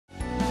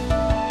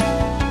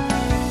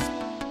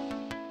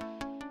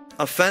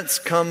offense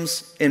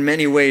comes in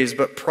many ways,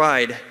 but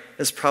pride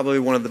is probably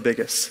one of the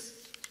biggest.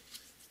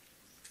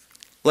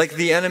 Like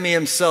the enemy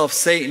himself,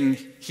 Satan,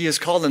 he is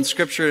called in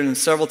Scripture and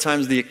several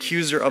times the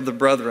accuser of the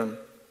brethren.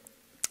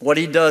 What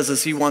he does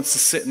is he wants to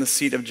sit in the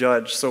seat of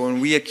judge. So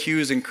when we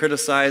accuse and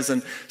criticize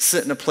and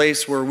sit in a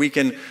place where we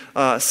can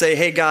say,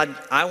 hey, God,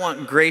 I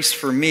want grace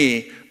for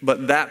me,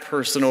 but that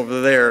person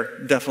over there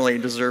definitely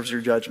deserves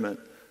your judgment.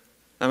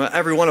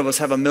 Every one of us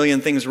have a million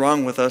things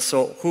wrong with us,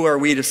 so who are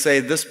we to say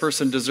this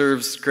person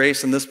deserves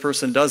grace and this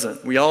person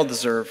doesn't? We all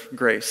deserve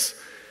grace.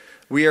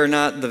 We are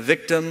not the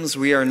victims,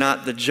 we are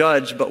not the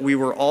judge, but we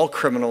were all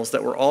criminals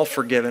that were all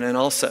forgiven and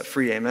all set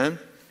free, amen?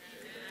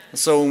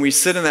 So when we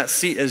sit in that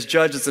seat as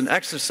judge, it's an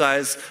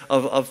exercise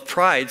of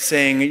pride,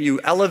 saying you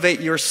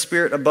elevate your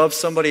spirit above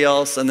somebody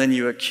else and then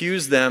you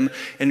accuse them.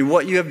 And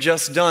what you have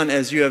just done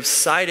is you have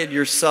sided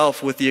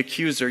yourself with the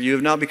accuser. You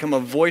have now become a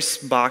voice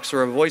box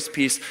or a voice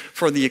piece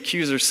for the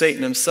accuser,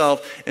 Satan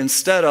himself,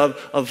 instead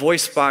of a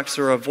voice box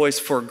or a voice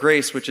for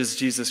grace, which is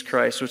Jesus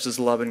Christ, which is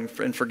love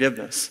and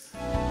forgiveness.